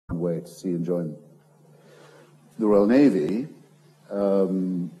way to see and join the Royal Navy,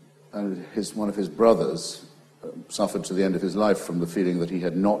 and one of his brothers suffered to the end of his life from the feeling that he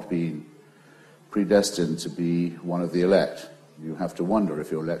had not been predestined to be one of the elect. You have to wonder if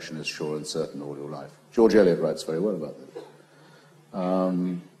your election is sure and certain all your life. George Eliot writes very well about this.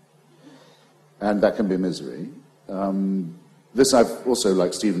 And that can be misery. This I've also,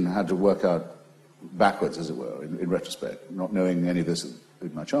 like Stephen, had to work out backwards, as it were, in retrospect, not knowing any of this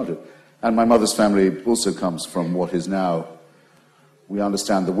in my childhood. And my mother's family also comes from what is now, we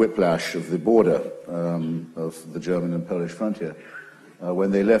understand, the whiplash of the border of the German and Polish frontier.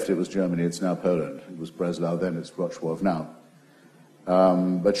 When they left, it was Germany, it's now Poland. It was Breslau then, it's Wrocław now.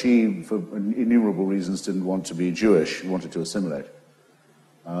 But she, for innumerable reasons, didn't want to be Jewish. She wanted to assimilate.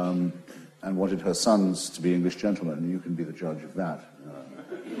 And wanted her sons to be English gentlemen. And you can be the judge of that,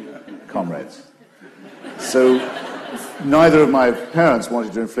 comrades. So neither of my parents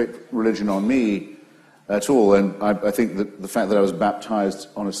wanted to inflict religion on me at all. And I think that the fact that I was baptized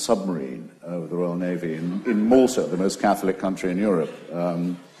on a submarine of the Royal Navy in Malta, the most Catholic country in Europe,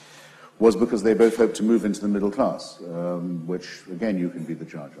 was because they both hoped to move into the middle class, which, again, you can be the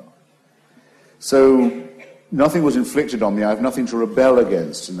judge of. So nothing was inflicted on me. I have nothing to rebel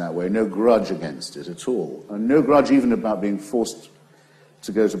against in that way, no grudge against it at all. And no grudge even about being forced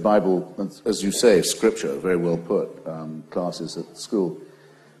to go to Bible, as you say, Scripture, very well put, classes at school.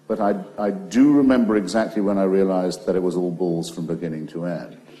 But I do remember exactly when I realized that it was all balls from beginning to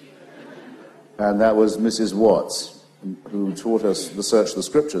end. And that was Mrs. Watts, who taught us the Search the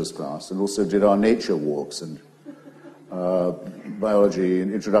Scriptures class and also did our nature walks and biology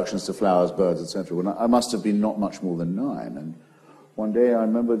and introductions to flowers, birds, etc. When I must have been not much more than 9. And one day I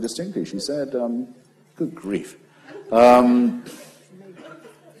remember distinctly, she said, good grief. I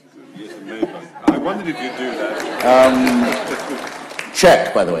wondered if you'd do that.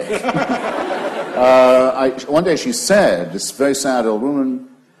 Check, by the way. One day she said, this very sad old woman,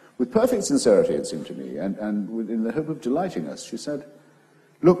 with perfect sincerity, it seemed to me, and in the hope of delighting us, she said,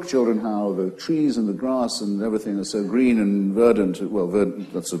 look, children, how the trees and the grass and everything are so green and verdant. Well,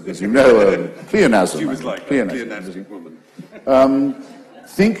 verdant, that's, as you know, a pleonasm. She was like a pleonastic woman.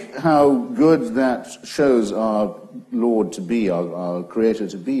 Think how good that shows our Lord to be, our Creator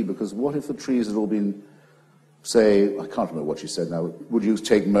to be, because what if the trees had all been, say, I can't remember what she said now, would you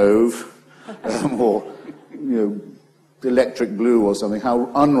take mauve, or, electric blue or something, how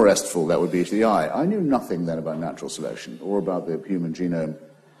unrestful that would be to the eye. I knew nothing then about natural selection, or about the human genome,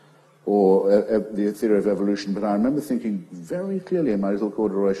 or the theory of evolution, but I remember thinking very clearly in my little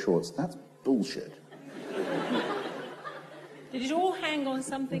corduroy shorts, that's bullshit. Did it all hang on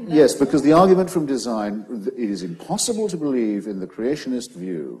something? Yes, because the argument from design, it is impossible to believe in the creationist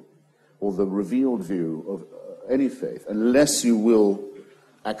view, or the revealed view of any faith, unless you will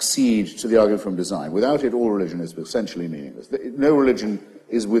accede to the argument from design. Without it, all religion is essentially meaningless. No religion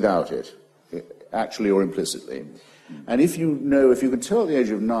is without it, actually or implicitly. And if you could tell at the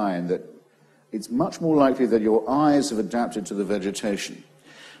age of 9 that it's much more likely that your eyes have adapted to the vegetation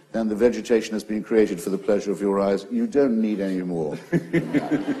than the vegetation has been created for the pleasure of your eyes, you don't need any more.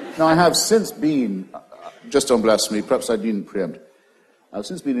 Now, I have since been, just on Blasphemy, perhaps I didn't preempt, I've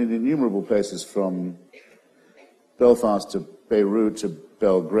since been in innumerable places from Belfast to Beirut to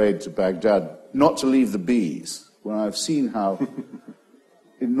Belgrade to Baghdad, not to leave the bees, when I've seen how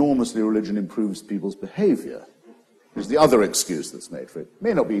enormously religion improves people's behavior. There's the other excuse that's made for it. It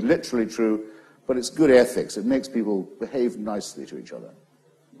may not be literally true, but it's good ethics. It makes people behave nicely to each other.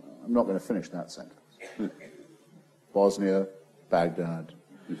 I'm not going to finish that sentence. Bosnia, Baghdad,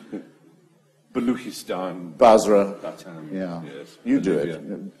 Baluchistan, Basra. Yeah. Yes. You do it.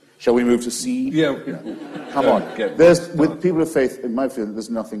 Shall we move to C? Yeah. Come on. With people of faith, in my field, there's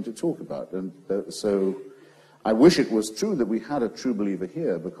nothing to talk about. And so I wish it was true that we had a true believer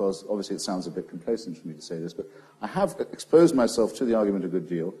here, because obviously it sounds a bit complacent for me to say this, but I have exposed myself to the argument a good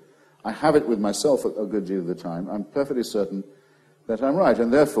deal. I have it with myself a good deal of the time. I'm perfectly certain that I'm right,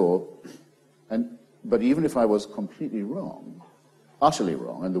 and therefore, but even if I was completely wrong, utterly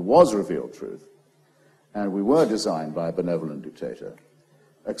wrong, and there was revealed truth, and we were designed by a benevolent creator,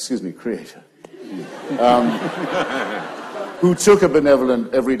 who took a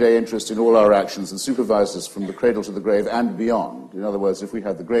benevolent, everyday interest in all our actions and supervised us from the cradle to the grave and beyond. In other words, if we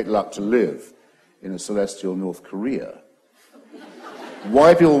had the great luck to live in a celestial North Korea.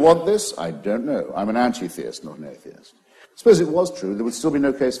 Why people want this, I don't know. I'm an anti-theist, not an atheist. Suppose it was true, there would still be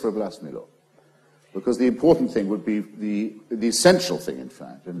no case for a blasphemy law. Because the important thing would be, the essential thing, in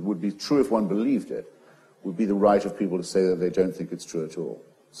fact, and it would be true if one believed it, would be the right of people to say that they don't think it's true at all.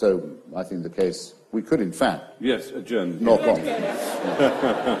 So I think the case, we could in fact Yes, adjourn. knock off.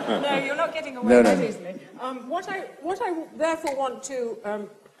 No, you're not getting away No, that no. easily. What I therefore want to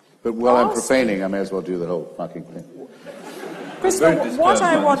But while I'm ask- profaning, I may as well do the whole fucking thing. Christopher, what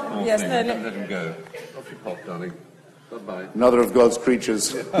I want... Oh, Yes, let no, him go. Off you pop, darling. Bye-bye. Another of God's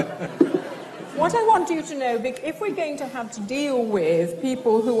creatures. what I want you to know, if we're going to have to deal with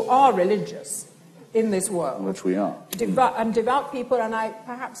people who are religious in this world, Which we are. devout people, and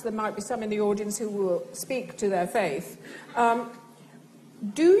perhaps there might be some in the audience who will speak to their faith,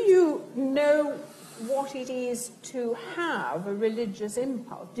 do you know what it is to have a religious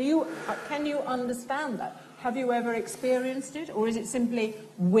impulse? Can you understand that? Have you ever experienced it, or is it simply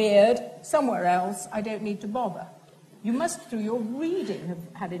weird, somewhere else, I don't need to bother? You must, through your reading, have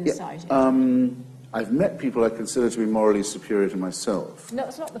had insight. I've met people I consider to be morally superior to myself. No,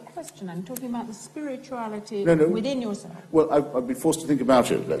 that's not the question. I'm talking about the spirituality No. within yourself. Well, I've been forced to think about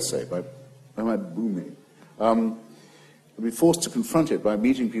it, let's say, by my booming. I've been forced to confront it by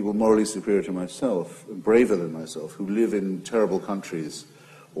meeting people morally superior to myself, braver than myself, who live in terrible countries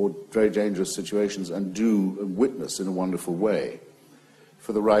or very dangerous situations and do and witness in a wonderful way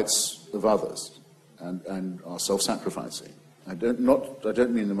for the rights of others and are self-sacrificing. I don't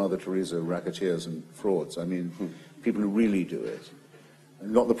mean the Mother Teresa racketeers and frauds. I mean people who really do it,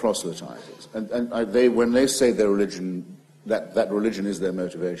 and not the proselytizers. When they say their religion, that religion is their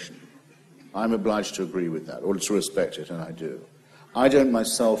motivation, I'm obliged to agree with that, or to respect it, and I do. I don't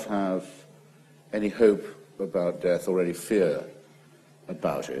myself have any hope about death or any fear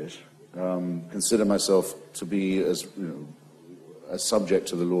about it. Consider myself to be as subject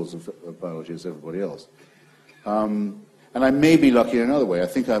to the laws of biology as everybody else. And I may be lucky in another way. I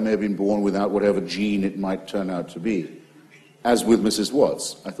think I may have been born without whatever gene it might turn out to be. As with Mrs.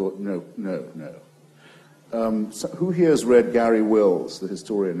 Watts, I thought, no. So who here has read Gary Wills, the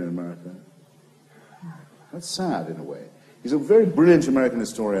historian in America? That's sad, in a way. He's a very brilliant American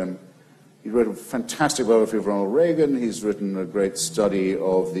historian. He wrote a fantastic biography of Ronald Reagan. He's written a great study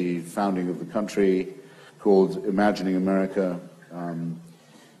of the founding of the country called Imagining America.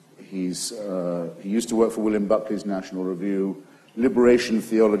 He used to work for William Buckley's National Review. Liberation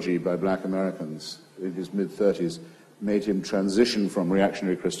theology by black Americans in his mid-30s made him transition from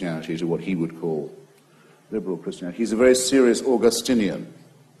reactionary Christianity to what he would call liberal Christianity. He's a very serious Augustinian.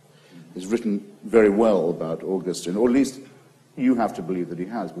 He's written very well about Augustine, or at least you have to believe that he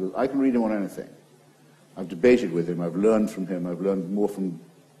has, because I can read him on anything. I've debated with him, I've learned from him, I've learned more from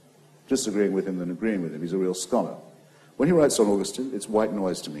disagreeing with him than agreeing with him. He's a real scholar. When he writes on Augustine, it's white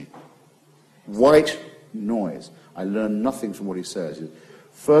noise to me. White noise. I learn nothing from what he says.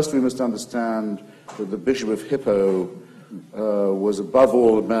 First, we must understand that the Bishop of Hippo was above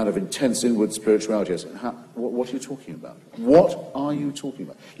all a man of intense inward spirituality. I said, what are you talking about? What are you talking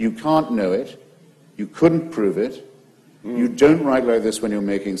about? You can't know it. You couldn't prove it. You don't write like this when you're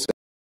making